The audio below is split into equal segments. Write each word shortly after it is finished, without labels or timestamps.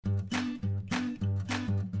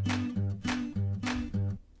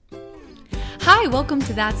Hi, welcome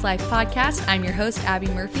to That's Life podcast. I'm your host, Abby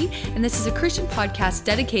Murphy, and this is a Christian podcast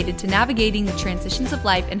dedicated to navigating the transitions of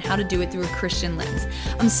life and how to do it through a Christian lens.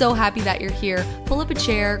 I'm so happy that you're here. Pull up a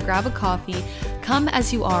chair, grab a coffee, come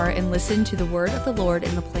as you are, and listen to the word of the Lord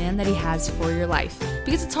and the plan that He has for your life.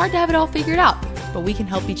 Because it's hard to have it all figured out, but we can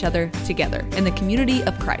help each other together in the community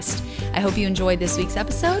of Christ. I hope you enjoyed this week's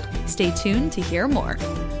episode. Stay tuned to hear more.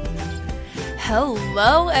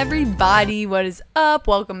 Hello, everybody. What is up?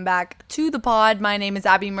 Welcome back to the pod. My name is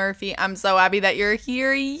Abby Murphy. I'm so happy that you're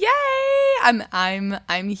here. Yay!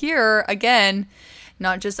 I'm here again.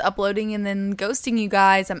 Not just uploading and then ghosting you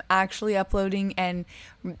guys. I'm actually uploading and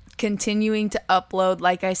continuing to upload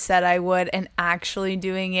like I said I would and actually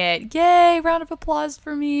doing it. Yay! Round of applause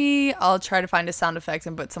for me. I'll try to find a sound effect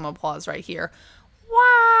and put some applause right here.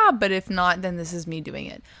 Wow! But if not, then this is me doing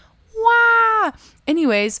it. Wow!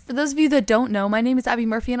 Anyways, for those of you that don't know, my name is Abby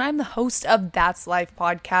Murphy and I'm the host of That's Life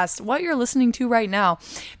podcast, what you're listening to right now.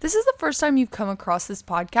 If this is the first time you've come across this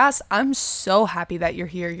podcast, I'm so happy that you're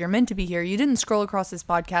here. You're meant to be here. You didn't scroll across this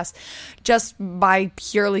podcast just by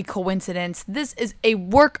purely coincidence. This is a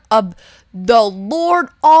work of the Lord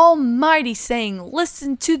Almighty saying,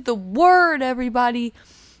 listen to the word, everybody.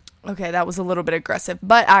 Okay, that was a little bit aggressive,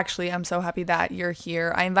 but actually, I'm so happy that you're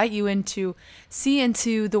here. I invite you into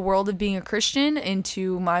the world of being a Christian,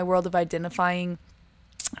 into my world of identifying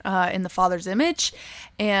in the Father's image,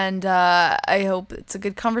 and I hope it's a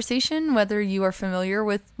good conversation, whether you are familiar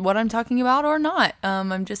with what I'm talking about or not.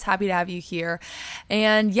 I'm just happy to have you here.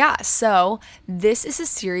 And yeah, so this is a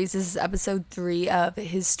series. This is episode 3 of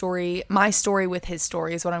His Story, My Story with His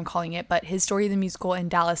Story is what I'm calling it, but His Story the Musical in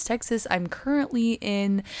Dallas, Texas. I'm currently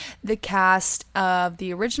in the cast of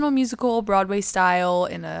the original musical, Broadway style,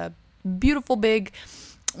 in a beautiful big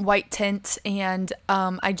white tent, and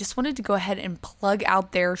I just wanted to go ahead and plug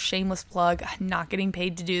out there, shameless plug. I'm not getting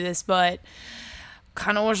paid to do this, but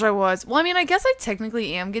kind of wish I was. Well, I mean, I guess I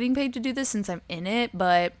technically am getting paid to do this since I'm in it,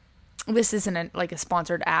 but this isn't a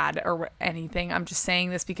sponsored ad or anything. I'm just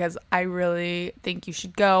saying this because I really think you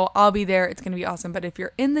should go. I'll be there. It's going to be awesome. But if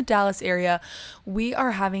you're in the Dallas area, we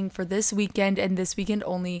are having for this weekend and this weekend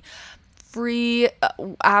only free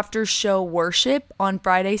after show worship on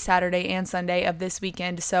Friday, Saturday, and Sunday of this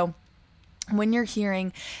weekend. So when you're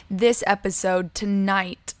hearing this episode,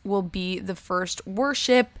 tonight will be the first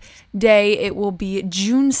worship day. It will be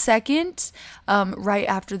June 2nd, right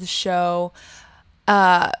after the show,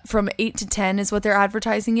 from 8 to 10 is what they're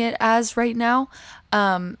advertising it as right now,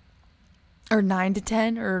 or 9 to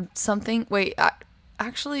 10 or something. Wait,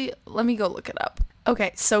 actually, let me go look it up.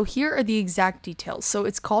 Okay, so here are the exact details. So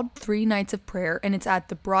it's called 3 Nights of Prayer, and it's at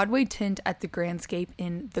the Broadway tent at the Grandscape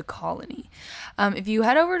in the Colony. If you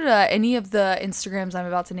head over to any of the Instagrams I'm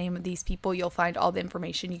about to name of these people, you'll find all the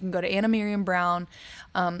information. You can go to Anna Miriam Brown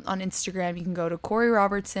on Instagram. You can go to Corey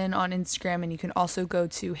Robertson on Instagram, and you can also go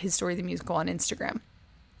to His Story the Musical on Instagram.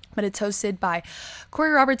 But it's hosted by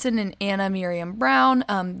Corey Robertson and Anna Miriam Brown.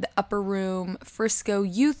 The Upper Room Frisco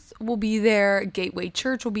Youth will be there. Gateway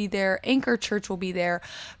Church will be there. Anchor Church will be there.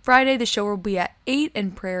 Friday, the show will be at 8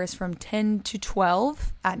 and prayer is from 10 to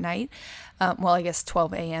 12 at night. I guess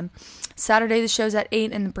 12 a.m. Saturday, the show's at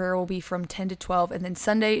 8 and the prayer will be from 10 to 12. And then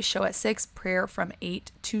Sunday, show at 6, prayer from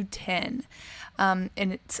 8 to 10. And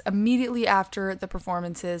it's immediately after the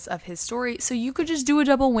performances of His Story. So you could just do a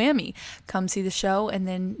double whammy. Come see the show and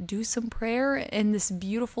then do some prayer in this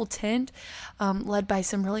beautiful tent led by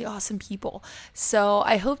some really awesome people. So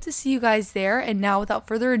I hope to see you guys there. And now without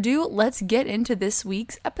further ado, let's get into this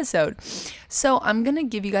week's episode. So I'm going to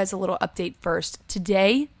give you guys a little update first.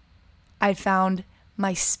 Today, I found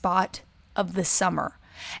my spot of the summer.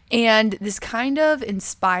 And this kind of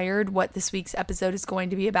inspired what this week's episode is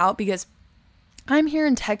going to be about because I'm here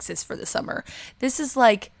in Texas for the summer. This is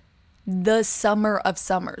like the summer of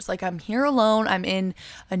summers. Like I'm here alone. I'm in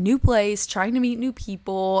a new place, trying to meet new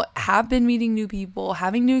people, have been meeting new people,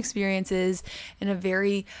 having new experiences in a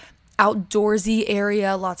very outdoorsy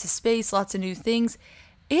area, lots of space, lots of new things.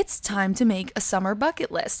 It's time to make a summer bucket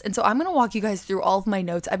list. And so I'm going to walk you guys through all of my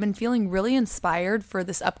notes. I've been feeling really inspired for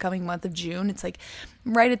this upcoming month of June. It's like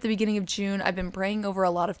right at the beginning of June. I've been praying over a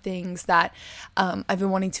lot of things that I've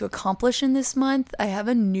been wanting to accomplish in this month. I have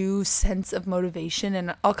a new sense of motivation,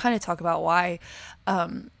 and I'll kind of talk about why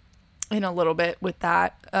in a little bit with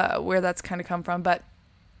that, where that's kind of come from. But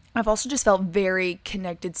I've also just felt very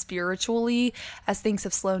connected spiritually as things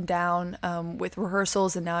have slowed down with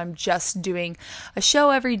rehearsals, and now I'm just doing a show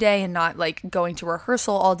every day and not like going to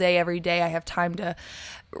rehearsal all day every day. I have time to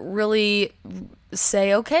really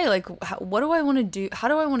say, okay, like what do I want to do? How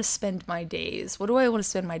do I want to spend my days? What do I want to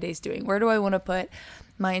spend my days doing? Where do I want to put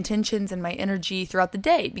my intentions and my energy throughout the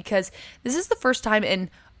day? Because this is the first time in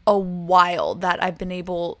a while that I've been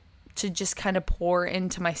able to just kind of pour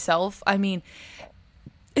into myself. I mean,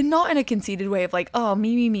 and not in a conceited way of like, oh,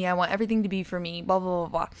 me, I want everything to be for me, blah, blah, blah,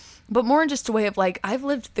 blah. But more in just a way of like, I've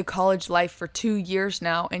lived the college life for 2 years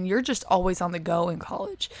now, and you're just always on the go in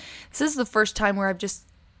college. This is the first time where I've just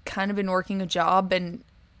kind of been working a job, and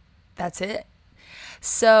that's it.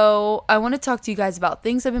 So I want to talk to you guys about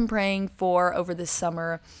things I've been praying for over this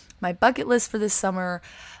summer, my bucket list for this summer,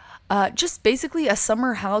 just basically a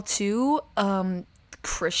summer how-to,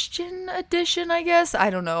 Christian edition, I guess. I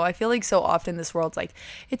don't know. I feel like so often this world's like,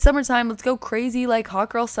 it's summertime, let's go crazy, like hot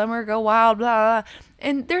girl summer, go wild, blah, blah.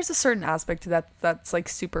 And there's a certain aspect to that that's like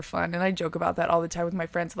super fun. And I joke about that all the time with my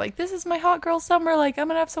friends. Like, this is my hot girl summer. Like, I'm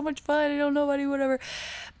going to have so much fun. I don't know nobody, whatever.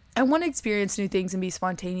 I want to experience new things and be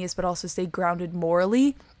spontaneous, but also stay grounded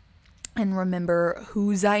morally and remember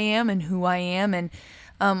whose I am and who I am and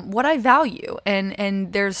what I value.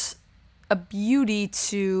 And there's a beauty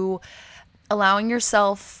to allowing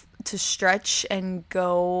yourself to stretch and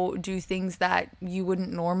go do things that you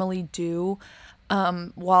wouldn't normally do,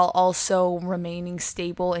 while also remaining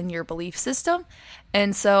stable in your belief system.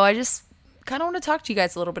 And so I just kind of want to talk to you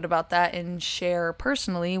guys a little bit about that and share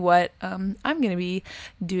personally what I'm going to be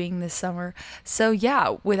doing this summer. So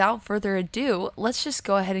yeah, without further ado, let's just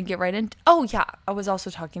go ahead and get right into. Oh yeah, I was also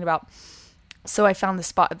talking about, so I found the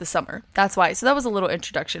spot of the summer. That's why. So that was a little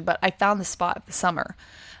introduction, but I found the spot of the summer.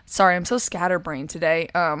 Sorry, I'm so scatterbrained today.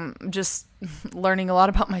 Just learning a lot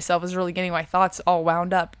about myself is really getting my thoughts all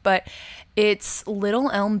wound up. But it's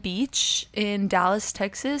Little Elm Beach in Dallas,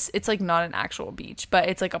 Texas. It's like not an actual beach, but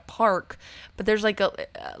it's like a park. But there's like the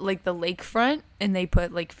lakefront, and they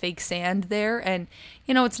put like fake sand there. And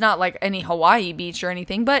you know, it's not like any Hawaii beach or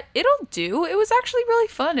anything, but it'll do. It was actually really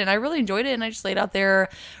fun, and I really enjoyed it. And I just laid out there,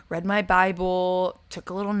 read my Bible, took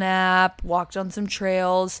a little nap, walked on some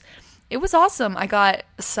trails. It was awesome. I got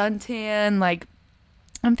a suntan, like,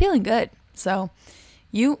 I'm feeling good. So,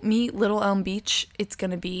 you meet Little Elm Beach, it's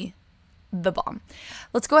going to be the bomb.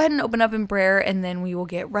 Let's go ahead and open up in prayer, and then we will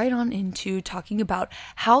get right on into talking about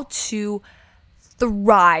how to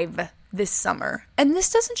thrive this summer. And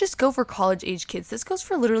this doesn't just go for college-age kids. This goes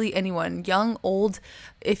for literally anyone, young, old,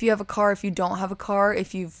 if you have a car, if you don't have a car,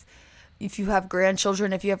 if you have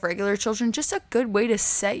grandchildren, if you have regular children, just a good way to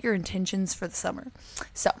set your intentions for the summer.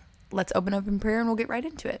 So, let's open up in prayer and we'll get right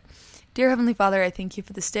into it. Dear Heavenly Father, I thank you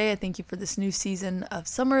for this day. I thank you for this new season of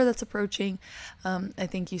summer that's approaching. I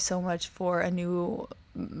thank you so much for a new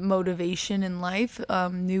motivation in life,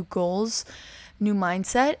 new goals, new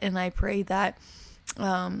mindset. And I pray that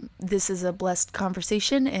this is a blessed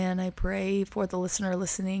conversation. And I pray for the listener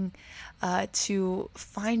listening to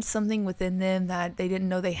find something within them that they didn't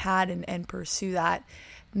know they had and pursue that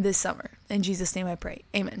this summer. In Jesus' name I pray.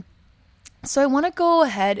 Amen. So I want to go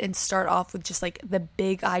ahead and start off with just like the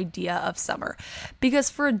big idea of summer, because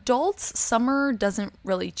for adults, summer doesn't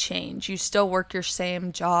really change. You still work your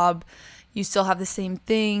same job, you still have the same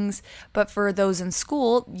things, but for those in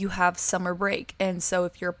school, you have summer break. And so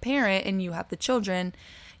if you're a parent and you have the children,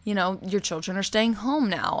 you know, your children are staying home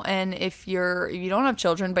now. And if you don't have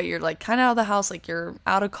children, but you're like kind of out of the house, like you're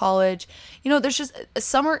out of college, you know, there's just,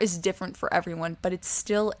 summer is different for everyone, but it's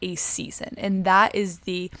still a season. And that is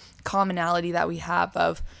the commonality that we have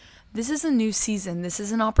of, this is a new season. This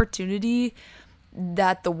is an opportunity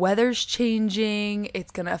that the weather's changing.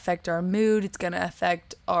 It's going to affect our mood. It's going to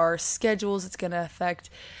affect our schedules. It's going to affect,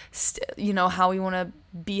 how we want to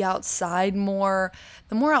be outside more.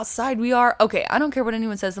 The more outside we are, okay, I don't care what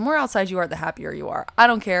anyone says. The more outside you are, the happier you are. I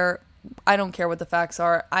don't care. I don't care what the facts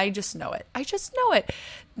are. I just know it.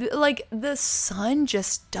 Like, the sun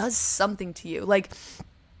just does something to you. Like,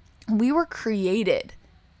 we were created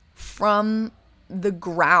from the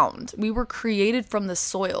ground. We were created from the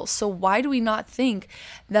soil. So why do we not think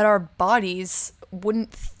that our bodies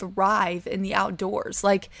wouldn't thrive in the outdoors?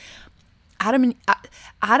 Like, Adam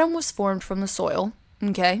was formed from the soil.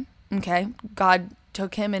 Okay. God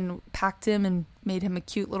took him and packed him and made him a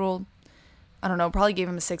cute little, I don't know, probably gave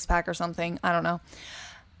him a 6-pack or something. I don't know.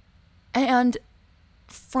 And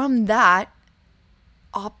from that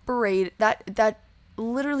that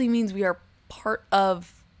literally means we are part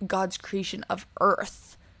of God's creation of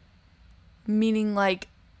earth. Meaning, like,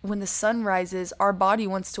 when the sun rises, our body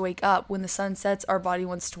wants to wake up. When the sun sets, our body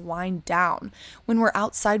wants to wind down. When we're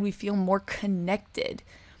outside, we feel more connected.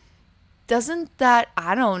 Doesn't that,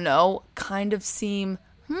 I don't know, kind of seem,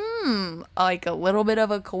 like a little bit of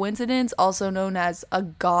a coincidence, also known as a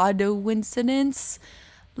God-coincidence?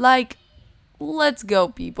 Like, let's go,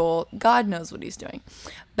 people. God knows what he's doing.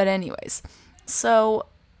 But anyways, so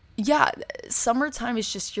yeah, summertime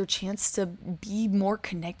is just your chance to be more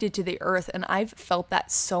connected to the earth, and I've felt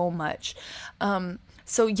that so much.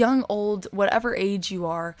 So young, old, whatever age you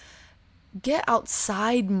are, get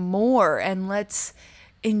outside more and let's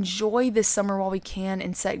enjoy this summer while we can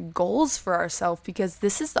and set goals for ourselves, because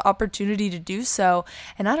this is the opportunity to do so.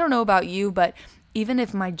 And I don't know about you, but even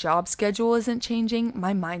if my job schedule isn't changing,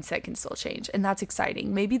 my mindset can still change. And that's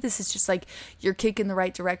exciting. Maybe this is just like your kick in the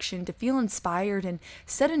right direction to feel inspired and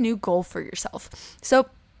set a new goal for yourself. So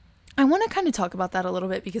I want to kind of talk about that a little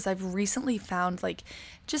bit, because I've recently found like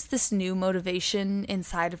just this new motivation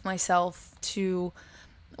inside of myself to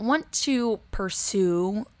want to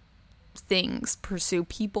pursue things, pursue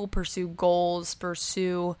people, pursue goals,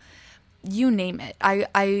 pursue you name it.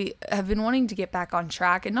 I have been wanting to get back on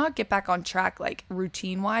track, and not get back on track like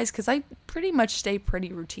routine wise, because I pretty much stay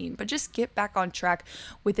pretty routine, but just get back on track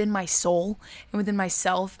within my soul and within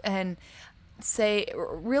myself, and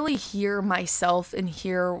really hear myself and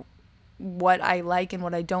hear what I like and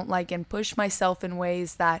what I don't like, and push myself in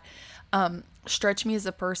ways that stretch me as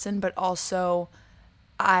a person, but also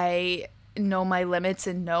I know my limits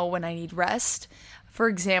and know when I need rest. For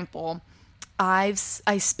example, I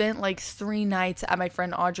spent like 3 nights at my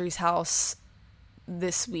friend Audrey's house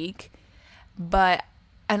this week,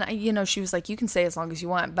 and she was like, you can stay as long as you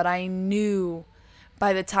want, but I knew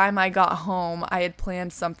by the time I got home, I had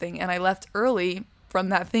planned something, and I left early from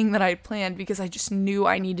that thing that I had planned because I just knew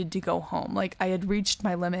I needed to go home. Like, I had reached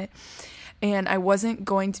my limit, and I wasn't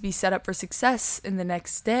going to be set up for success in the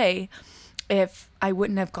next day if I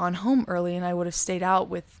wouldn't have gone home early and I would have stayed out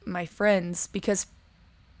with my friends, because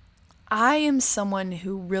I am someone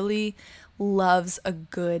who really loves a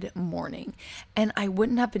good morning, and I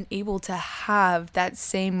wouldn't have been able to have that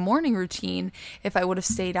same morning routine if I would have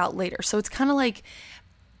stayed out later. So it's kind of like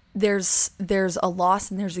there's a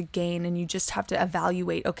loss and there's a gain, and you just have to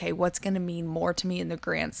evaluate, okay, what's going to mean more to me in the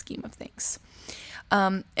grand scheme of things.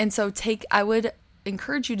 And so I would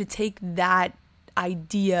encourage you to take that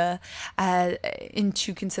idea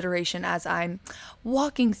into consideration as I'm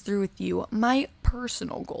walking through with you my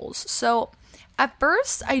personal goals. So at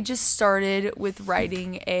first, I just started with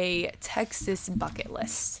writing a Texas bucket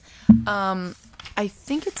list. I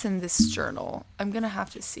think it's in this journal. I'm gonna have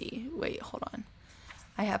to see. Wait, hold on.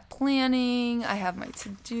 I have planning, I have my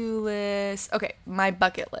to-do list. Okay, my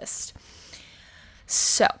bucket list.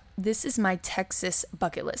 So this is my Texas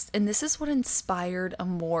bucket list, and this is what inspired a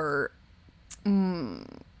more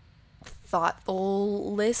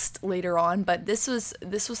thoughtful list later on, but this was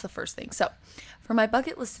the first thing. So for my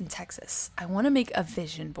bucket list in Texas, I want to make a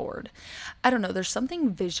vision board. I don't know, there's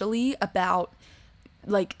something visually about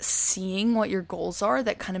like seeing what your goals are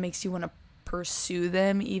that kind of makes you want to pursue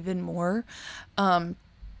them even more.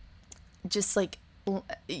 Just like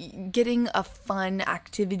getting a fun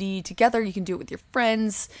activity together. You can do it with your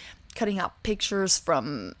friends, cutting out pictures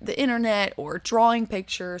from the internet, or drawing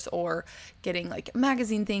pictures, or getting like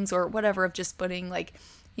magazine things or whatever, of just putting like,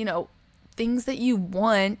 things that you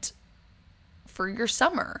want for your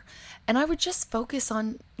summer. And I would just focus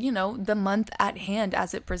on, the month at hand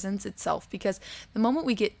as it presents itself, because the moment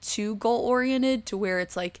we get too goal oriented to where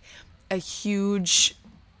it's like a huge,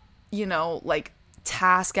 like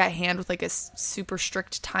task at hand with like a super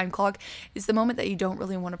strict time clock, is the moment that you don't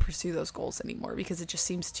really want to pursue those goals anymore, because it just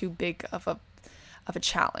seems too big of a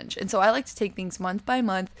challenge. And so I like to take things month by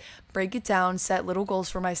month, break it down, set little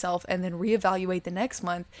goals for myself, and then reevaluate the next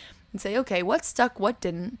month and say, okay, what stuck, what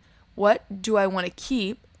didn't, what do I want to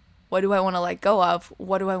keep, what do I want to let go of,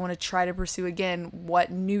 what do I want to try to pursue again,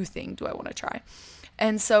 what new thing do I want to try.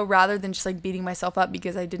 And so rather than just like beating myself up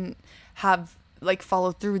because I didn't have like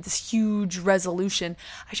follow through with this huge resolution,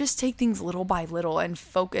 I just take things little by little and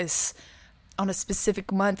focus on a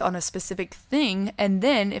specific month on a specific thing. And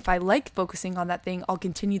then if I like focusing on that thing, I'll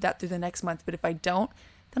continue that through the next month. But if I don't,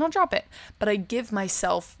 then I'll drop it. But I give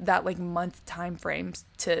myself that like month time frame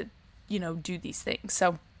to, do these things. So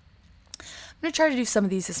I'm going to try to do some of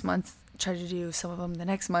these this month, try to do some of them the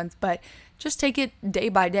next month, but just take it day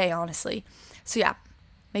by day, honestly. So yeah,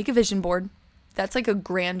 make a vision board. That's like a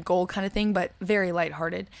grand goal kind of thing, but very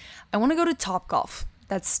lighthearted. I want to go to Topgolf.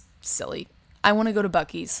 That's silly. I want to go to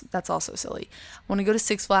Buc-ee's. That's also silly. I want to go to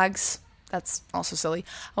Six Flags. That's also silly.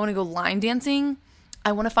 I want to go line dancing.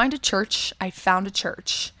 I want to find a church. I found a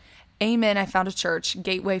church. Amen. I found a church,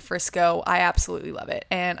 Gateway Frisco. I absolutely love it.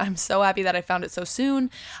 And I'm so happy that I found it so soon.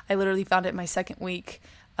 I literally found it my second week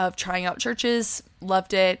of trying out churches.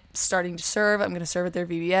 Loved it. Starting to serve. I'm going to serve at their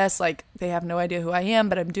VBS. Like, they have no idea who I am,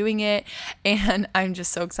 but I'm doing it. And I'm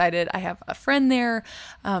just so excited. I have a friend there.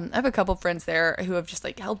 I have a couple friends there who have just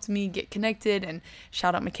like helped me get connected, and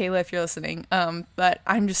shout out Michaela if you're listening. But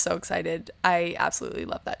I'm just so excited. I absolutely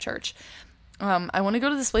love that church. I want to go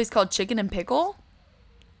to this place called Chicken and Pickle.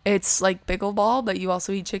 It's like pickleball, but you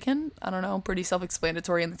also eat chicken. I don't know, pretty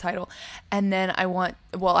self-explanatory in the title. And then I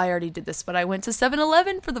already did this, but I went to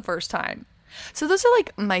 7-Eleven for the first time. So those are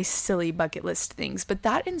like my silly bucket list things, but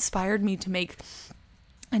that inspired me to make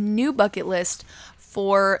a new bucket list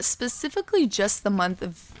for specifically just the month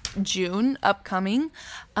of June upcoming,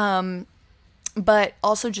 but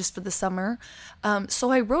also just for the summer. So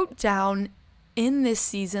I wrote down in this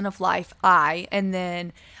season of life, and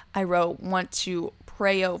then I wrote want to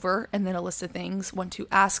pray over, and then a list of things, want to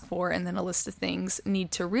ask for, and then a list of things, need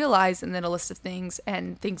to realize, and then a list of things,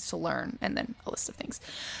 and things to learn, and then a list of things.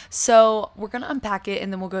 So we're going to unpack it,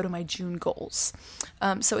 and then we'll go to my June goals.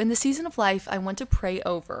 So in the season of life, I want to pray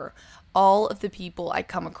over all of the people I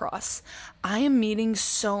come across. I am meeting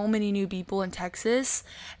so many new people in Texas,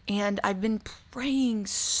 and I've been praying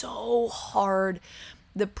so hard.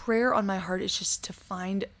 The prayer on my heart is just to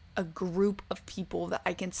find a group of people that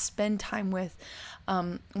I can spend time with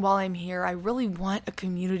while I'm here. I really want a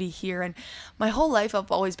community here, and my whole life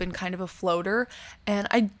I've always been kind of a floater, and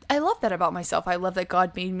I love that about myself. I love that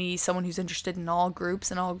God made me someone who's interested in all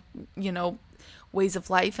groups and all, ways of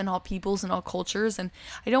life and all peoples and all cultures, and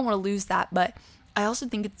I don't want to lose that, but I also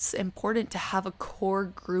think it's important to have a core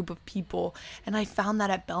group of people, and I found that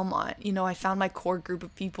at Belmont. I found my core group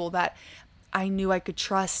of people that I knew I could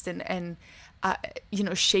trust and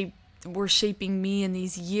were shaping me in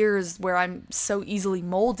these years where I'm so easily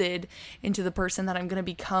molded into the person that I'm going to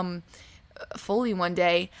become fully one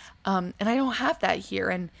day. And I don't have that here.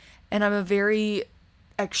 And I'm a very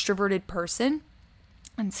extroverted person.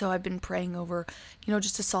 And so I've been praying over,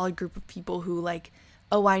 just a solid group of people who like,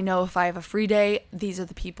 oh, I know if I have a free day, these are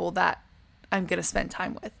the people that I'm going to spend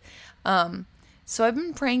time with. So I've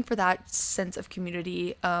been praying for that sense of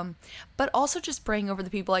community, but also just praying over the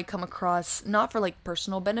people I come across, not for like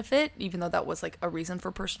personal benefit, even though that was like a reason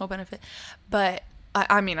for personal benefit, but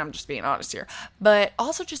I mean, I'm just being honest here, but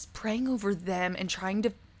also just praying over them and trying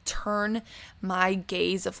to turn my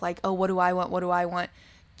gaze of like, oh, what do I want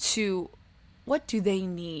to what do they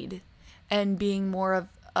need, and being more of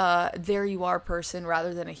a there you are person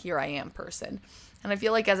rather than a here I am person. And I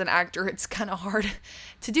feel like as an actor, it's kind of hard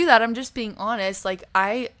to do that. I'm just being honest. Like,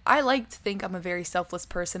 I like to think I'm a very selfless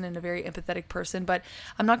person and a very empathetic person, but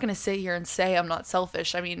I'm not going to sit here and say I'm not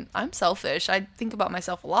selfish. I mean, I'm selfish. I think about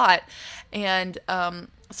myself a lot. And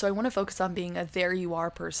so I want to focus on being a there you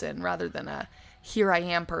are person rather than a here I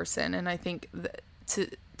am person. And I think that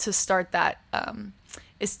to start that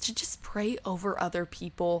is to just pray over other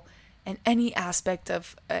people in any aspect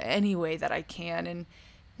of any way that I can, and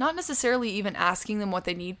not necessarily even asking them what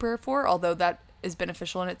they need prayer for, although that is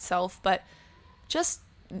beneficial in itself, but just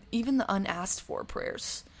even the unasked for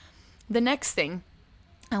prayers. The next thing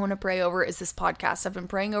I want to pray over is this podcast. I've been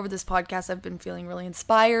praying over this podcast. I've been feeling really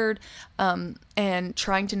inspired and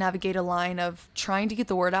trying to navigate a line of trying to get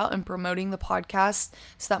the word out and promoting the podcast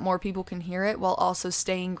so that more people can hear it, while also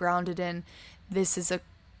staying grounded in this is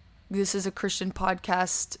a Christian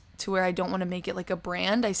podcast, to where I don't want to make it like a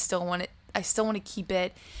brand. I still want to keep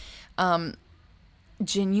it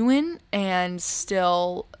genuine and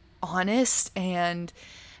still honest, and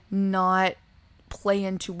not play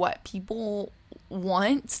into what people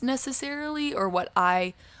want necessarily or what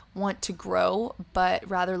I want to grow, but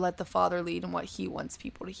rather let the Father lead in what He wants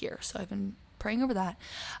people to hear. So I've been praying over that.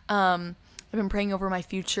 I've been praying over my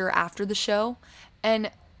future after the show,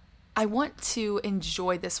 and I want to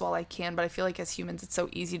enjoy this while I can, but I feel like as humans, it's so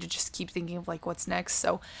easy to just keep thinking of like what's next.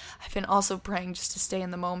 So I've been also praying just to stay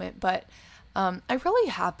in the moment, but I really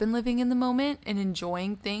have been living in the moment and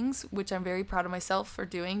enjoying things, which I'm very proud of myself for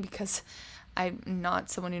doing, because I'm not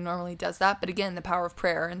someone who normally does that. But again, the power of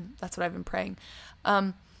prayer, and that's what I've been praying.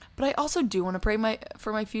 But I also do want to pray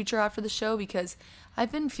for my future after the show, because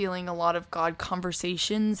I've been feeling a lot of God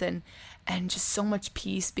conversations and just so much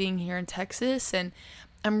peace being here in Texas, and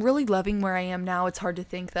I'm really loving where I am now. It's hard to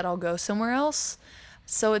think that I'll go somewhere else.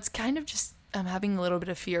 So it's kind of just, I'm having a little bit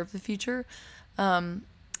of fear of the future,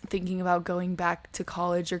 thinking about going back to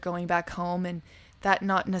college or going back home, and that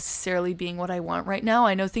not necessarily being what I want right now.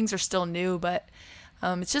 I know things are still new, but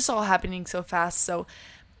it's just all happening so fast. So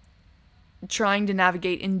trying to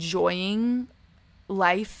navigate enjoying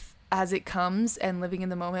life as it comes and living in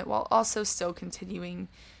the moment while also still continuing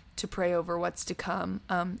to pray over what's to come,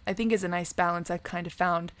 I think is a nice balance I've kind of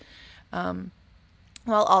found,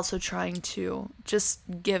 while also trying to just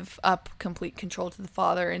give up complete control to the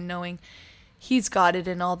Father and knowing He's got it.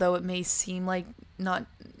 And although it may seem like not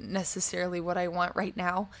necessarily what I want right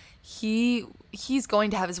now, He's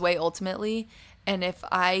going to have His way ultimately. And if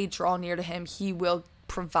I draw near to Him, He will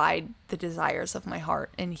provide the desires of my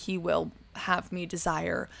heart, and He will have me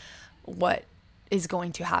desire what is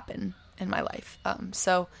going to happen in my life.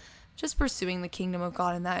 So just pursuing the kingdom of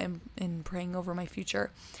God in that, and praying over my future.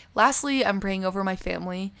 Lastly, I'm praying over my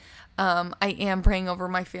family. I am praying over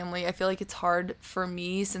my family. I feel like it's hard for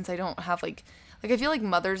me since I don't have like I feel like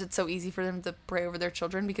mothers, it's so easy for them to pray over their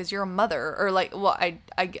children because you're a mother, or like, well,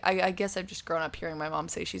 I guess I've just grown up hearing my mom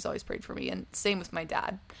say she's always prayed for me, and same with my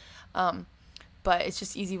dad. But it's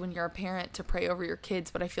just easy when you're a parent to pray over your kids.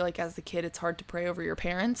 But I feel like as the kid, it's hard to pray over your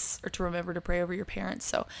parents, or to remember to pray over your parents.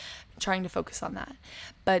 So I'm trying to focus on that.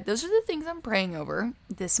 But those are the things I'm praying over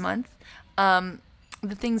this month. The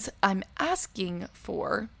things I'm asking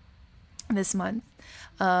for this month,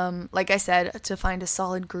 like I said, to find a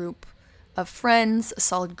solid group of friends, a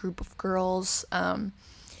solid group of girls, just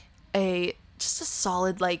a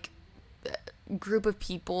solid group of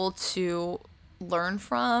people to learn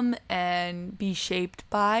from and be shaped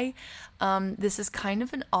by. This is kind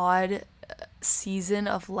of an odd season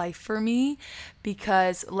of life for me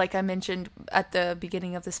because, like I mentioned at the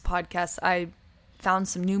beginning of this podcast, I found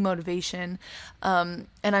some new motivation, and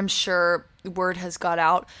I'm sure word has got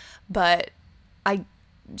out, but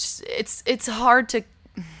it's hard to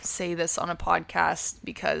say this on a podcast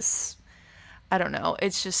because I don't know,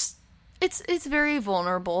 it's very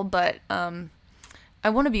vulnerable, but I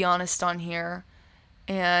want to be honest on here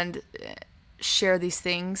and share these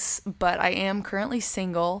things. But I am currently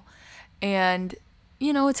single, and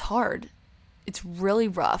it's hard. It's really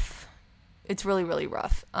rough. It's really, really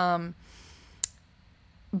rough.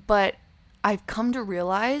 But I've come to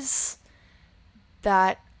realize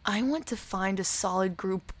that I want to find a solid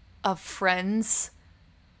group of friends,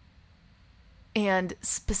 and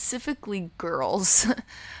specifically girls,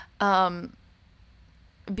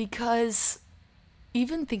 because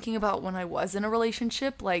even thinking about when I was in a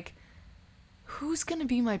relationship, like, who's going to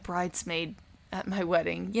be my bridesmaid at my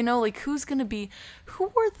wedding?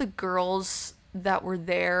 Who were the girls that were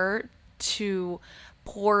there to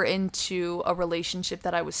pour into a relationship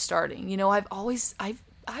that I was starting?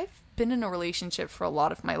 I've been in a relationship for a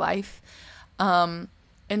lot of my life. And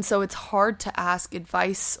so it's hard to ask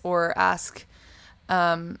advice or ask,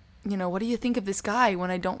 what do you think of this guy when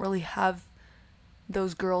I don't really have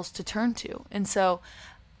those girls to turn to? And so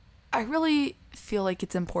I really feel like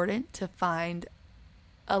it's important to find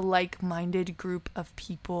a like-minded group of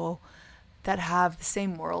people that have the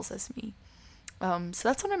same morals as me. So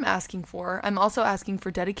that's what I'm asking for. I'm also asking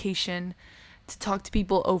for dedication to talk to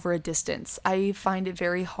people over a distance. I find it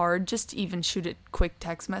very hard just to even shoot a quick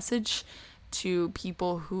text message to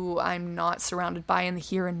people who I'm not surrounded by in the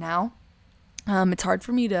here and now. It's hard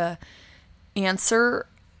for me to answer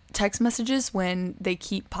text messages when they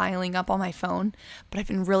keep piling up on my phone, but I've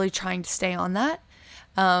been really trying to stay on that.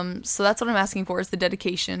 So that's what I'm asking for, is the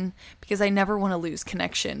dedication, because I never want to lose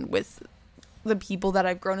connection with the people that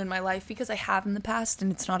I've grown in my life, because I have in the past,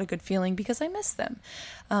 and it's not a good feeling because I miss them.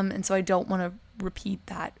 And so I don't want to repeat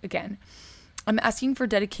that again. I'm asking for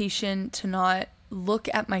dedication to not look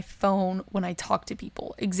at my phone when I talk to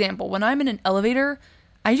people. Example, when I'm in an elevator,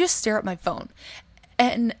 I just stare at my phone.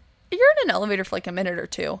 And you're in an elevator for like a minute or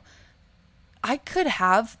two. I could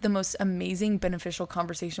have the most amazing, beneficial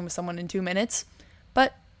conversation with someone in 2 minutes,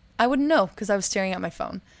 but I wouldn't know because I was staring at my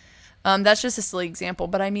phone. That's just a silly example,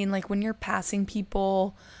 but I mean, like, when you're passing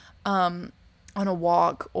people on a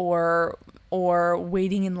walk or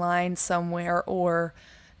waiting in line somewhere, or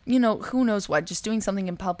who knows what, just doing something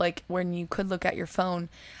in public when you could look at your phone,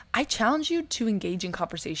 I challenge you to engage in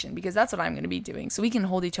conversation, because that's what I'm going to be doing, so we can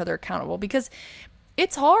hold each other accountable, because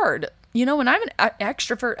it's hard. When I'm an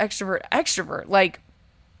extrovert, like,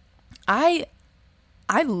 I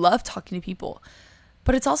love talking to people,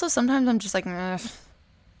 but it's also sometimes I'm just like,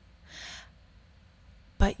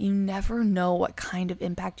 but you never know what kind of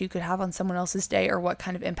impact you could have on someone else's day, or what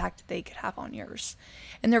kind of impact they could have on yours.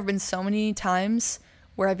 And there have been so many times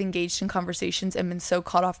where I've engaged in conversations and been so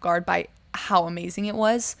caught off guard by how amazing it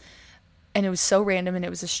was. And it was so random, and it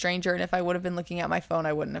was a stranger. And if I would have been looking at my phone,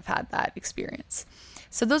 I wouldn't have had that experience.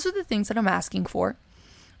 So those are the things that I'm asking for.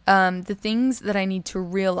 The things that I need to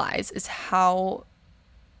realize is how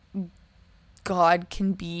God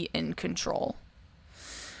can be in control.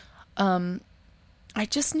 I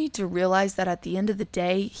just need to realize that at the end of the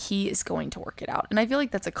day, he is going to work it out. And I feel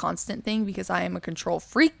like that's a constant thing because I am a control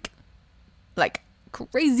freak, like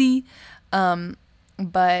crazy.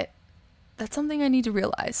 But that's something I need to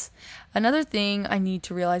realize. Another thing I need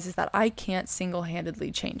to realize is that I can't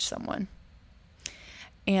single-handedly change someone.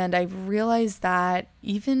 And I've realized that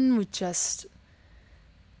even with just,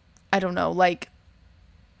 I don't know, like,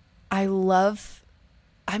 I'm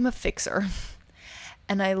a fixer.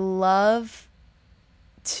 And I love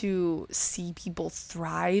to see people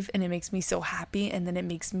thrive, and it makes me so happy, and then it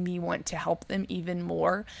makes me want to help them even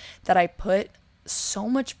more, that I put so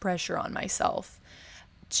much pressure on myself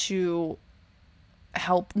to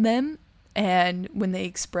help them. And when they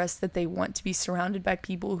express that they want to be surrounded by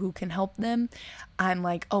people who can help them, I'm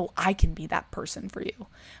like, oh, I can be that person for you.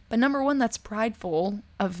 But number one, that's prideful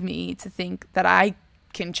of me to think that I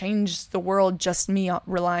can change the world, just me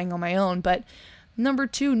relying on my own. But number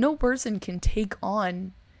two, no person can take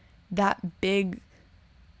on that big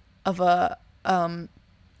of a,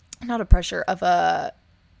 not a pressure, of a,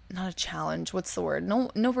 not a challenge, what's the word?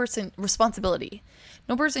 No person, responsibility.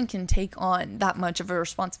 No person can take on that much of a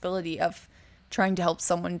responsibility of trying to help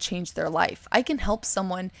someone change their life. I can help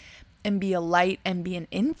someone and be a light and be an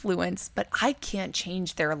influence, but I can't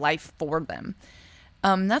change their life for them.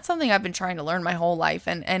 That's something I've been trying to learn my whole life.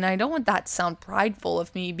 And I don't want that to sound prideful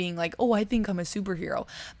of me being like, oh, I think I'm a superhero.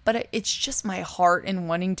 But it's just my heart and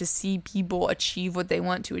wanting to see people achieve what they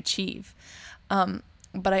want to achieve.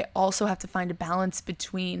 But I also have to find a balance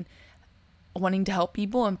between wanting to help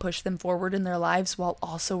people and push them forward in their lives while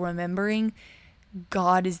also remembering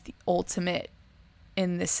God is the ultimate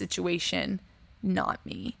in this situation, not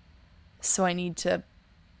me. So I need to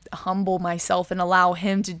humble myself and allow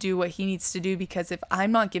him to do what he needs to do, because if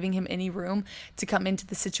I'm not giving him any room to come into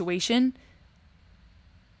the situation,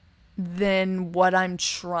 then what I'm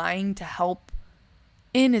trying to help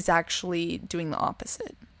in is actually doing the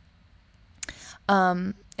opposite.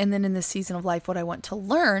 And then in this season of life, what I want to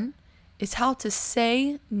learn is how to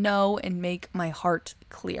say no and make my heart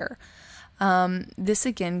clear. This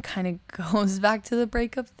again kind of goes back to the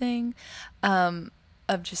breakup thing,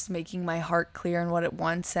 of just making my heart clear and what it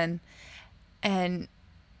wants, and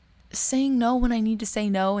saying no when I need to say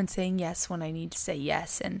no, and saying yes when I need to say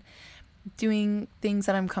yes, and doing things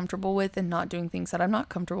that I'm comfortable with and not doing things that I'm not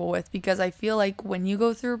comfortable with. Because I feel like when you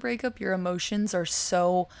go through a breakup, your emotions are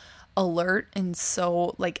so alert and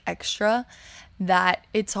so like extra that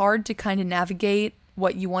it's hard to kind of navigate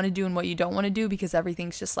what you want to do and what you don't want to do, because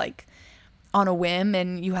everything's just like on a whim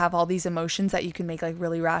and you have all these emotions that you can make like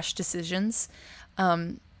really rash decisions.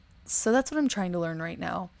 So that's what I'm trying to learn right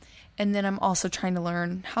now. And then I'm also trying to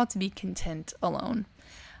learn how to be content alone.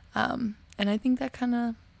 And I think that kind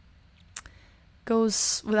of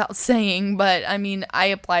goes without saying, but I mean, I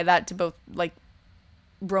apply that to both like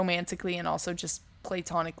romantically and also just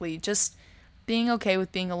platonically, just being okay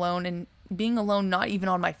with being alone, and being alone, not even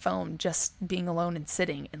on my phone, just being alone and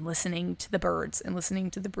sitting and listening to the birds and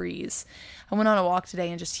listening to the breeze. I went on a walk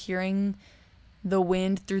today and just hearing the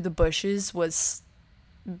wind through the bushes was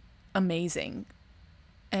amazing.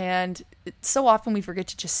 And so often we forget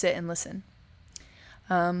to just sit and listen.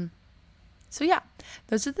 So yeah,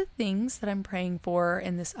 those are the things that I'm praying for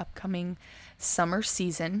in this upcoming summer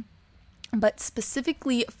season. But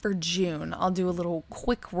specifically for June, I'll do a little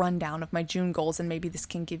quick rundown of my June goals, and maybe this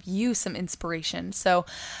can give you some inspiration. So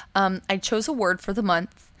I chose a word for the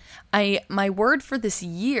month. My word for this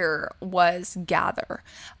year was gather.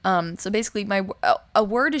 So basically a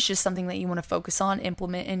word is just something that you want to focus on,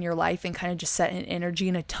 implement in your life, and kind of just set an energy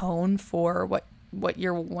and a tone for what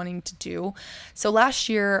you're wanting to do. So last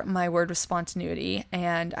year my word was spontaneity,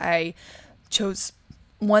 and I chose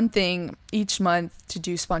one thing each month to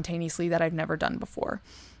do spontaneously that I've never done before.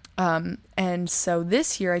 And so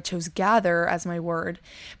this year I chose gather as my word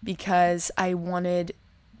because I wanted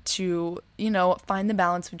to, find the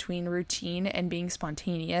balance between routine and being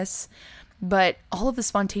spontaneous. But all of the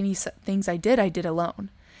spontaneous things I did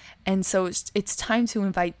alone. And so it's time to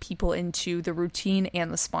invite people into the routine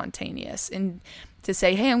and the spontaneous, and to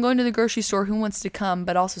say, hey, I'm going to the grocery store, who wants to come?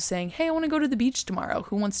 But also saying, hey, I want to go to the beach tomorrow,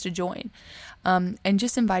 who wants to join? And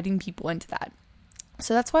just inviting people into that.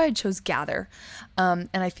 So that's why I chose gather. And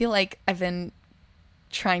I feel like I've been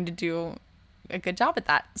trying to do a good job at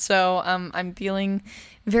that. So I'm feeling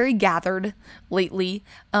very gathered lately.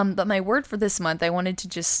 But my word for this month, I wanted to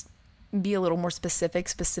just be a little more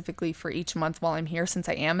specifically for each month while I'm here, since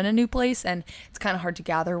I am in a new place, and it's kind of hard to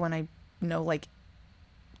gather when I know like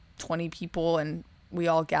 20 people and we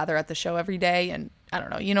all gather at the show every day, and I don't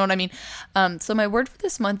know, you know what I mean? So my word for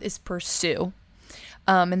this month is pursue.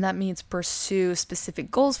 And that means pursue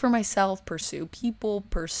specific goals for myself, pursue people,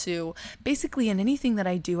 pursue basically in anything that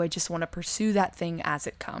I do, I just want to pursue that thing as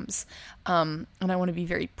it comes. And I want to be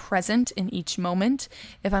very present in each moment.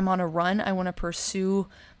 If I'm on a run, I want to pursue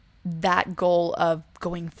that goal of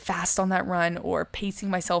going fast on that run or pacing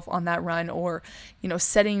myself on that run or,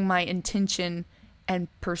 setting my intention and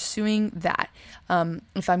pursuing that.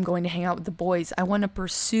 If I'm going to hang out with the boys, I want to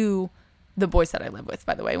pursue the boys that I live with,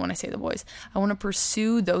 by the way. When I say the boys, I want to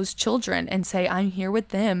pursue those children and say, I'm here with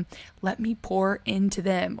them. Let me pour into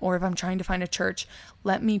them. Or if I'm trying to find a church,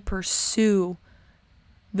 let me pursue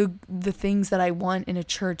the things that I want in a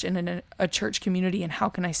church and in a church community, and how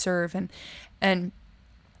can I serve and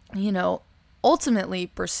ultimately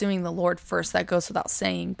pursuing the Lord first. That goes without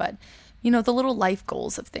saying, but the little life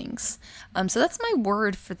goals of things. So that's my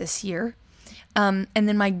word for this year. And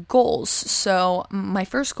then my goals. So my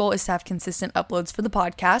first goal is to have consistent uploads for the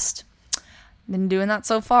podcast. Been doing that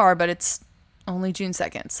so far, but it's only June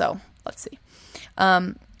 2nd. So let's see.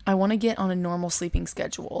 I want to get on a normal sleeping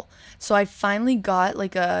schedule. So I finally got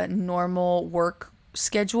like a normal work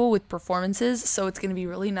schedule with performances. So it's going to be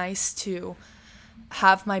really nice to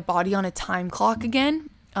have my body on a time clock again.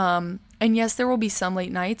 And yes, there will be some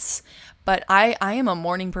late nights, but I am a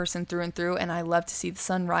morning person through and through, and I love to see the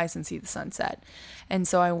sun rise and see the sunset. And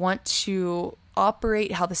so I want to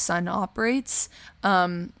operate how the sun operates.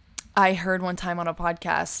 I heard one time on a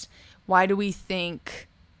podcast, why do we think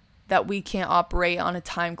that we can't operate on a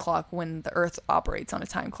time clock when the earth operates on a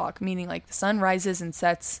time clock? Meaning like the sun rises and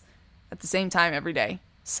sets at the same time every day.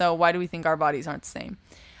 So why do we think our bodies aren't the same?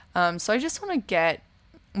 So I just want to get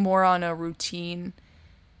more on a routine,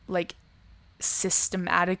 like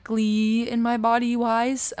systematically in my body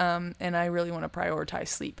wise. And I really want to prioritize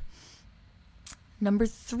sleep. Number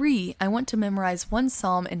 3, I want to memorize 1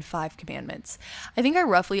 Psalm and 5 commandments. I think I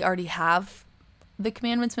roughly already have the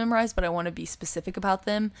commandments memorized, but I want to be specific about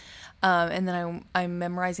them. And then I'm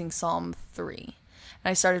memorizing Psalm 3.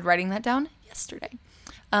 And I started writing that down yesterday.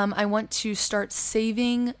 I want to start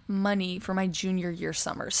saving money for my junior year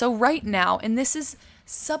summer. So right now, and this is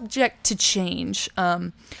subject to change,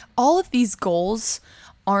 all of these goals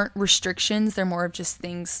aren't restrictions. They're more of just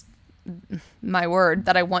things, my word,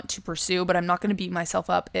 that I want to pursue, but I'm not going to beat myself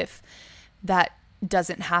up if that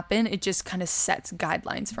doesn't happen. It just kind of sets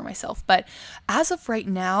guidelines for myself. But as of right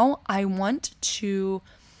now, I want to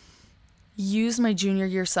use my junior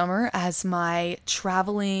year summer as my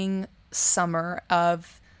traveling summer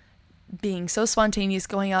of being so spontaneous,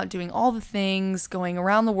 going out, doing all the things, going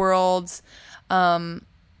around the world, and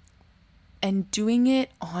doing it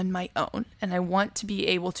on my own. And I want to be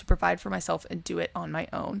able to provide for myself and do it on my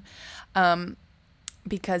own,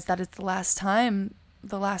 because that is the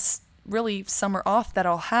last really summer off that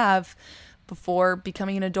I'll have before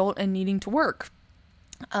becoming an adult and needing to work.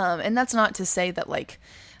 And that's not to say that like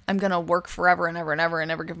I'm going to work forever and ever and ever and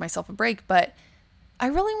never give myself a break, but I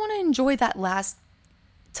really want to enjoy that last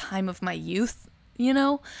time of my youth,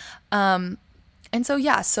 and so,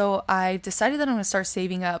 yeah, so I decided that I'm going to start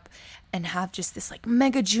saving up and have just this like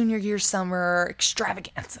mega junior year summer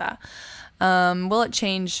extravaganza. Will it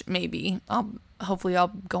change? Maybe. Hopefully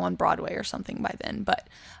I'll go on Broadway or something by then. But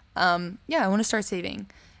yeah, I want to start saving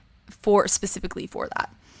specifically for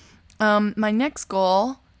that. My next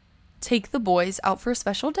goal, take the boys out for a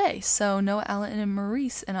special day. So Noah, Alan, and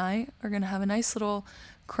Maurice and I are going to have a nice little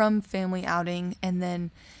Crumb family outing, and then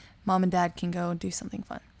Mom and Dad can go do something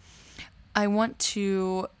fun. I want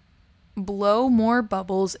to blow more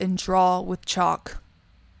bubbles and draw with chalk.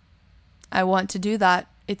 I want to do that.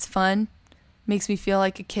 It's fun. Makes me feel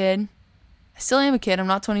like a kid. I still am a kid. I'm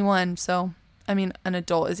not 21, so, I mean, an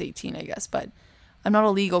adult is 18, I guess, but I'm not a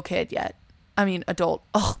legal kid yet. I mean, adult.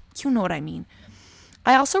 Oh, you know what I mean.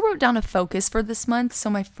 I also wrote down a focus for this month. So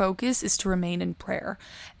my focus is to remain in prayer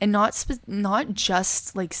and not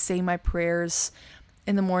just like say my prayers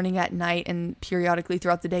in the morning, at night, and periodically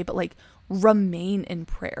throughout the day, but like remain in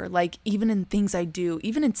prayer. Like even in things I do,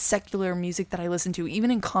 even in secular music that I listen to, even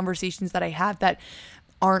in conversations that I have that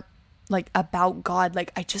aren't like about God,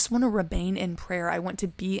 like I just want to remain in prayer. I want to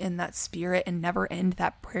be in that spirit and never end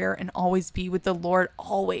that prayer and always be with the Lord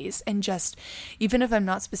always. And just, even if I'm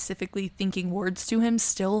not specifically thinking words to him,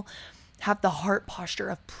 still have the heart posture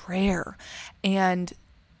of prayer and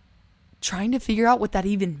trying to figure out what that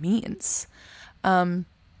even means. I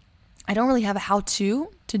don't really have a how-to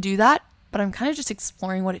do that, but I'm kind of just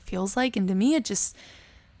exploring what it feels like. And to me, it just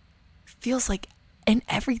feels like in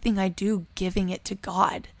everything I do, giving it to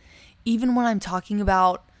God. Even when I'm talking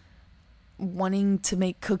about wanting to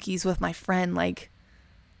make cookies with my friend, like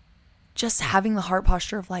just having the heart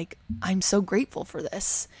posture of like, I'm so grateful for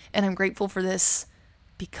this, and I'm grateful for this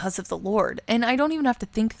because of the Lord. And I don't even have to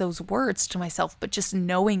think those words to myself, but just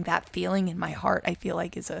knowing that feeling in my heart, I feel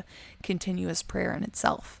like is a continuous prayer in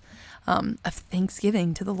itself, of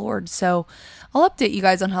thanksgiving to the Lord. So I'll update you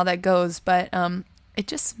guys on how that goes, but it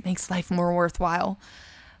just makes life more worthwhile.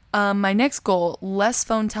 My next goal, less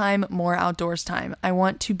phone time, more outdoors time. I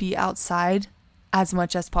want to be outside as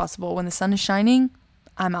much as possible. When the sun is shining,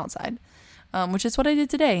 I'm outside, which is what I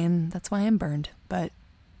did today, and that's why I'm burned, but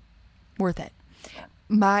worth it.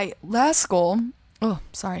 My last goal,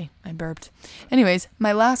 I burped. Anyways,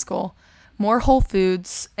 my last goal, more whole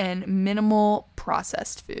foods and minimal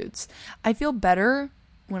processed foods. I feel better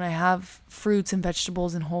when I have fruits and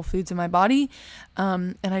vegetables and whole foods in my body,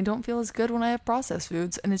 and I don't feel as good when I have processed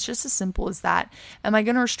foods, and it's just as simple as that. Am I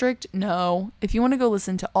going to restrict? No. If you want to go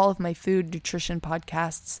listen to all of my food nutrition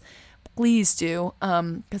podcasts, please do,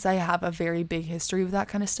 because I have a very big history with that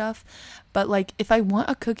kind of stuff. But like, if I want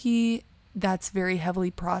a cookie that's very heavily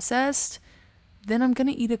processed, then I'm going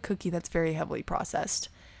to eat a cookie that's very heavily processed.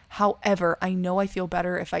 However, I know I feel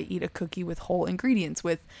better if I eat a cookie with whole ingredients,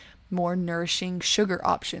 with more nourishing sugar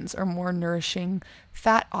options or more nourishing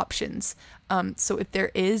fat options. So if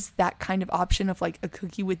there is that kind of option of like a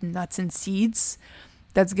cookie with nuts and seeds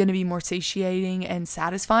that's going to be more satiating and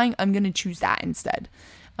satisfying, I'm going to choose that instead.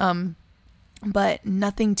 But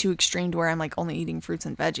nothing too extreme to where I'm like only eating fruits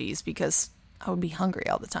and veggies, because I would be hungry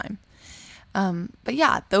all the time. But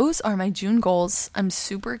yeah, those are my June goals. I'm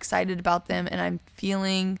super excited about them, and I'm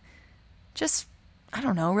feeling just, I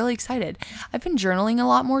don't know, really excited. I've been journaling a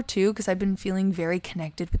lot more too, because I've been feeling very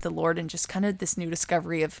connected with the Lord and just kind of this new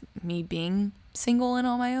discovery of me being single and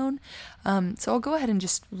on my own. So I'll go ahead and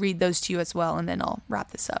just read those to you as well, and then I'll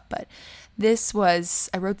wrap this up. But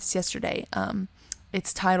I wrote this yesterday.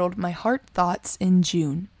 It's titled My Heart Thoughts in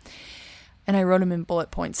June. And I wrote them in bullet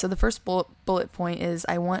points. So the first bullet point is,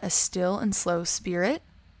 I want a still and slow spirit.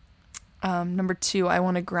 Number 2, I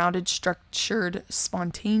want a grounded, structured,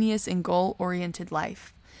 spontaneous, and goal-oriented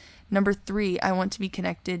life. Number 3, I want to be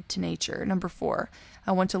connected to nature. Number 4,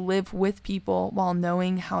 I want to live with people while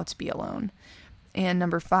knowing how to be alone. And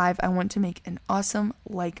number 5, I want to make an awesome,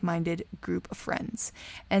 like-minded group of friends.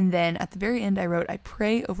 And then at the very end, I wrote, I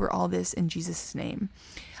pray over all this in Jesus' name.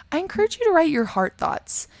 I encourage you to write your heart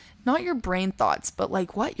thoughts. Not your brain thoughts, but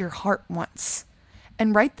like what your heart wants.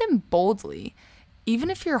 And write them boldly. Even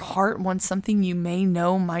if your heart wants something you may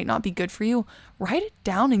know might not be good for you, write it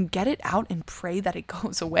down and get it out and pray that it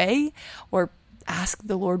goes away, or ask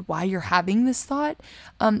the Lord why you're having this thought.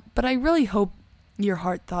 But I really hope your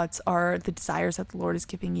heart thoughts are the desires that the Lord is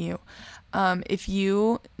giving you. If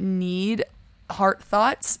you need heart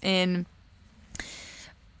thoughts in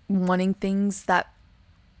wanting things that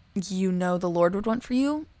you know the Lord would want for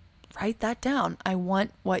you, write that down. I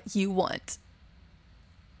want what you want.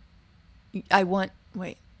 I want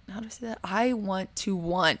to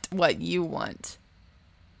want what you want.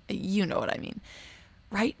 You know what I mean.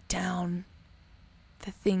 Write down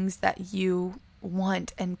the things that you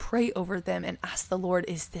want and pray over them and ask the Lord,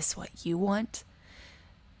 is this what you want?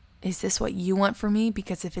 Is this what you want for me?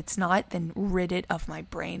 Because if it's not, then rid it of my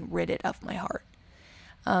brain, rid it of my heart.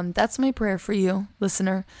 That's my prayer for you,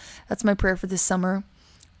 listener. That's my prayer for this summer.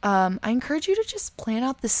 I encourage you to just plan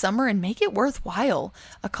out the summer and make it worthwhile.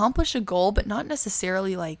 Accomplish a goal, but not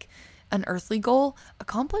necessarily like an earthly goal.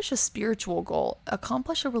 Accomplish a spiritual goal.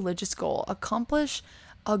 Accomplish a religious goal. Accomplish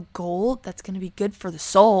a goal that's going to be good for the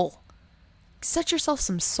soul. Set yourself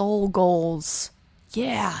some soul goals.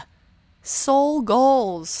 Yeah. Soul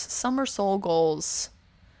goals. Summer soul goals.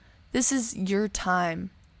 This is your time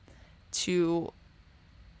to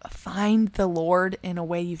find the Lord in a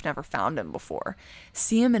way you've never found him before.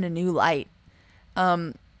 See him in a new light.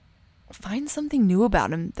 Find something new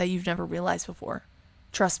about him that you've never realized before.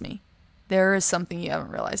 Trust me, there is something you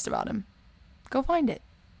haven't realized about him. Go find it.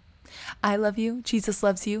 I love you. Jesus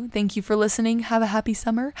loves you. Thank you for listening. Have a happy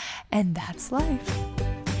summer. And that's life.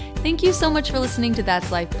 Thank you so much for listening to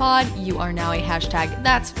That's Life Pod. You are now a hashtag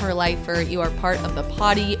That's for Lifer. You are part of the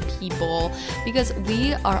potty people, because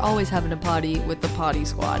we are always having a potty with the potty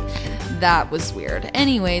squad. That was weird.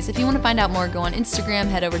 Anyways, if you want to find out more, go on Instagram,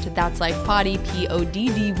 head over to That's Life Potty,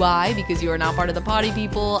 Poddy, because you are now part of the potty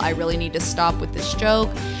people. I really need to stop with this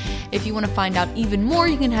joke. If you want to find out even more,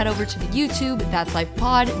 you can head over to the YouTube, That's Life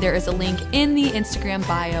Pod. There is a link in the Instagram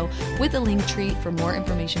bio with a link tree for more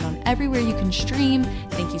information on everywhere you can stream.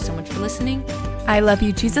 Thank you so much for listening. I love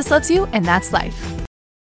you, Jesus loves you, and that's life.